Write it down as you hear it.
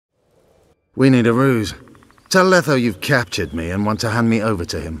We need a ruse. Tell Letho you've captured me and want to hand me over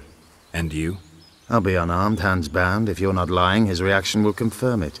to him. And you? I'll be unarmed, hands bound. If you're not lying, his reaction will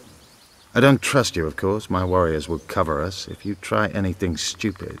confirm it. I don't trust you, of course. My warriors will cover us if you try anything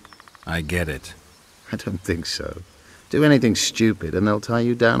stupid. I get it. I don't think so. Do anything stupid and they'll tie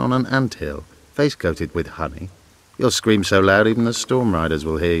you down on an anthill, face-coated with honey. You'll scream so loud even the storm riders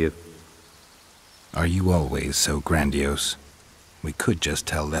will hear you. Are you always so grandiose? We could just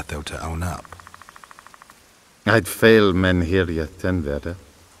tell Letho to own up. I'd fail men here yet, Tenverder.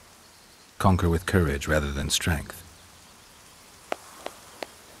 Conquer with courage rather than strength.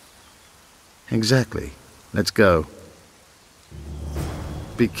 Exactly. Let's go.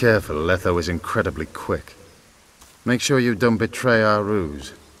 Be careful, Letho is incredibly quick. Make sure you don't betray our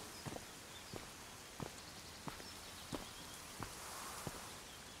ruse.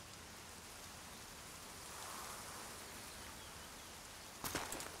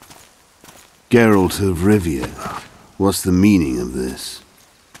 Geralt of Rivia, what's the meaning of this?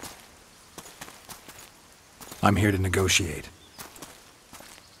 I'm here to negotiate.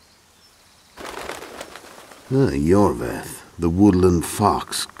 Iorveth, the woodland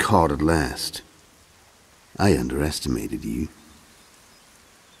fox, caught at last. I underestimated you.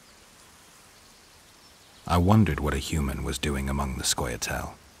 I wondered what a human was doing among the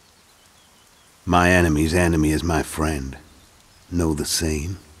Scoia'tael. My enemy's enemy is my friend. Know the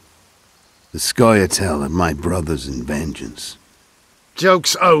same? The Scoia'tael are my brothers in vengeance.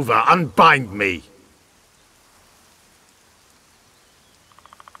 Joke's over. Unbind me.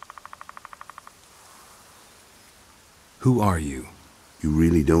 Who are you? You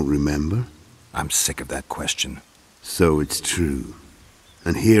really don't remember? I'm sick of that question. So it's true.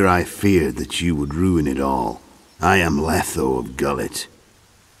 And here I feared that you would ruin it all. I am Letho of Gullet.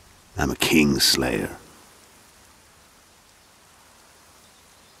 I'm a Kingslayer.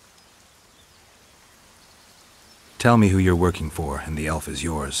 Tell me who you're working for, and the elf is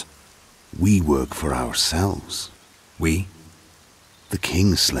yours. We work for ourselves. We? The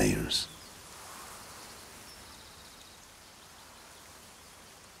Kingslayers.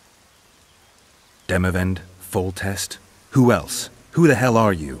 Demavend? Foltest? Who else? Who the hell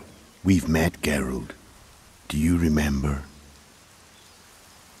are you? We've met, Geralt. Do you remember?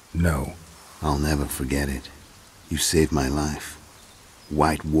 No. I'll never forget it. You saved my life.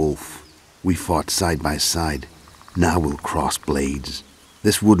 White Wolf. We fought side by side. Now we'll cross blades.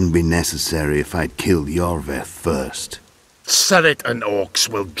 This wouldn't be necessary if I'd killed Iorveth first. Surrit and orcs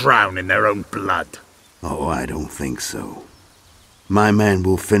will drown in their own blood. Oh, I don't think so. My men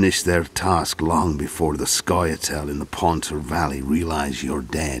will finish their task long before the Scoia'tael in the Pontar Valley realize you're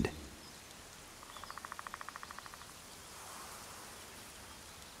dead.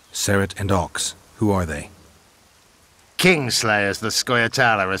 Surrit and Ox. Who are they? Kingslayers the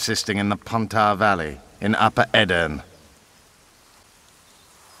Scoia'tael are assisting in the Pontar Valley, in Upper Edirn.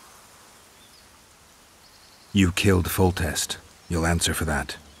 You killed Foltest. You'll answer for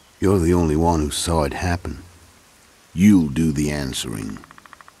that. You're the only one who saw it happen. You'll do the answering.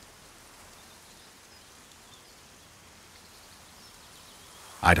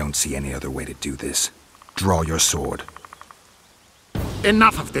 I don't see any other way to do this. Draw your sword.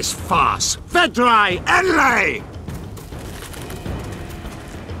 Enough of this farce! Vedrai Enlay!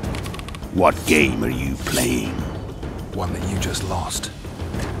 What game are you playing? One that you just lost.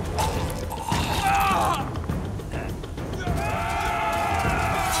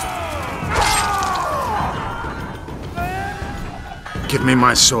 Give me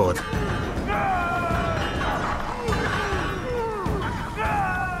my sword.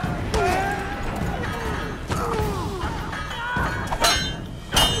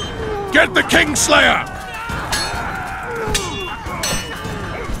 Get the Kingslayer!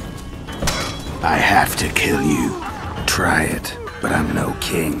 I have to kill you. Try it, but I'm no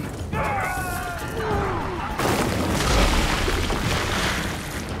king.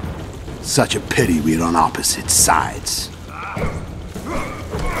 Such a pity we're on opposite sides.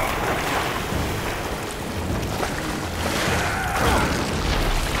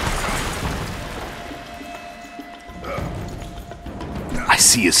 I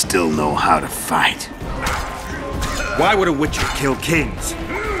see you still know how to fight. Why would a witcher kill kings?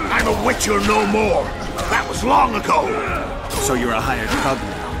 I'm a witcher no more. That was long ago. So you're a hired cub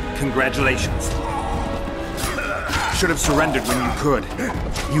now. Congratulations. Should have surrendered when you could.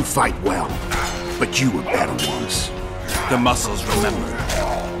 You fight well, but you were better once. The muscles remember.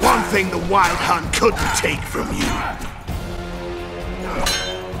 One thing the Wild Hunt couldn't take from you.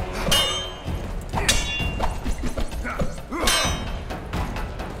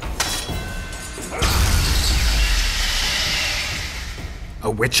 A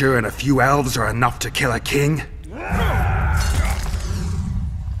A witcher and a few elves are enough to kill a king?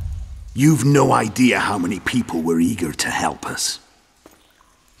 You've no idea how many people were eager to help us.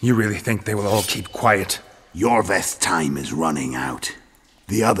 You really think they will all keep quiet? Iorveth's time is running out.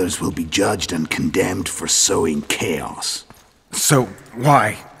 The others will be judged and condemned for sowing chaos. So,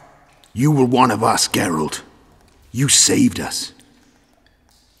 why? You were one of us, Geralt. You saved us.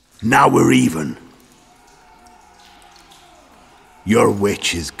 Now we're even. Your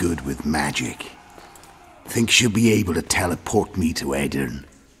witch is good with magic. Think she'll be able to teleport me to Edirn.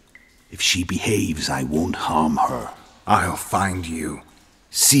 If she behaves, I won't harm her. I'll find you.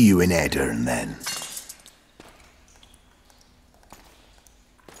 See you in Edirn, then.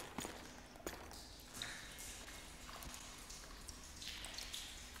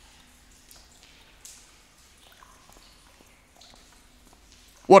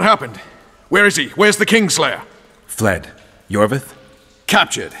 What happened? Where is he? Where's the Kingslayer? Fled. Iorveth?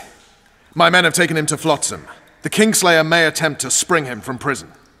 Captured. My men have taken him to Flotsam. The Kingslayer may attempt to spring him from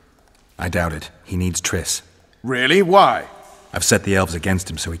prison. I doubt it. He needs Triss. Really? Why? I've set the elves against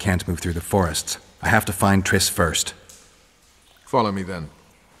him so he can't move through the forests. I have to find Triss first. Follow me then.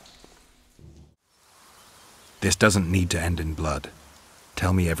 This doesn't need to end in blood.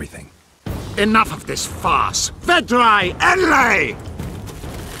 Tell me everything. Enough of this farce! Vedrai, Enlay!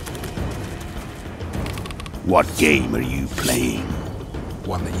 What game are you playing?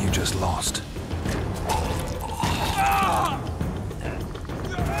 One that you just lost.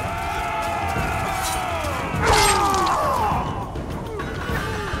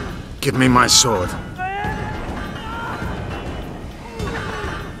 Give me my sword.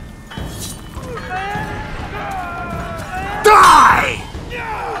 Die!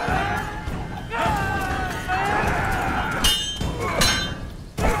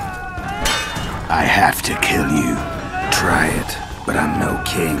 I have to kill you. Try it, but I'm no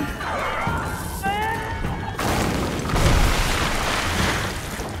king.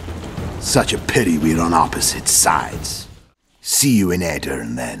 Such a pity we're on opposite sides. See you in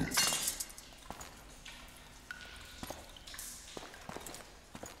Edirn, then.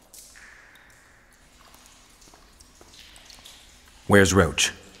 Where's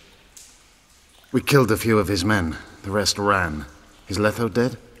Roche? We killed a few of his men. The rest ran. Is Letho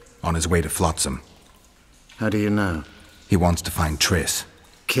dead? On his way to Flotsam. How do you know? He wants to find Triss.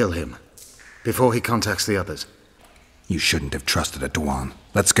 Kill him. Before he contacts the others. You shouldn't have trusted a Dwan.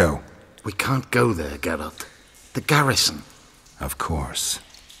 Let's go. We can't go there, Geralt. The garrison. Of course.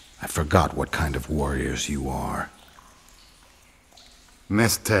 I forgot what kind of warriors you are.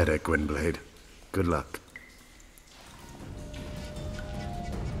 Mestere, Gwynblade. Good luck.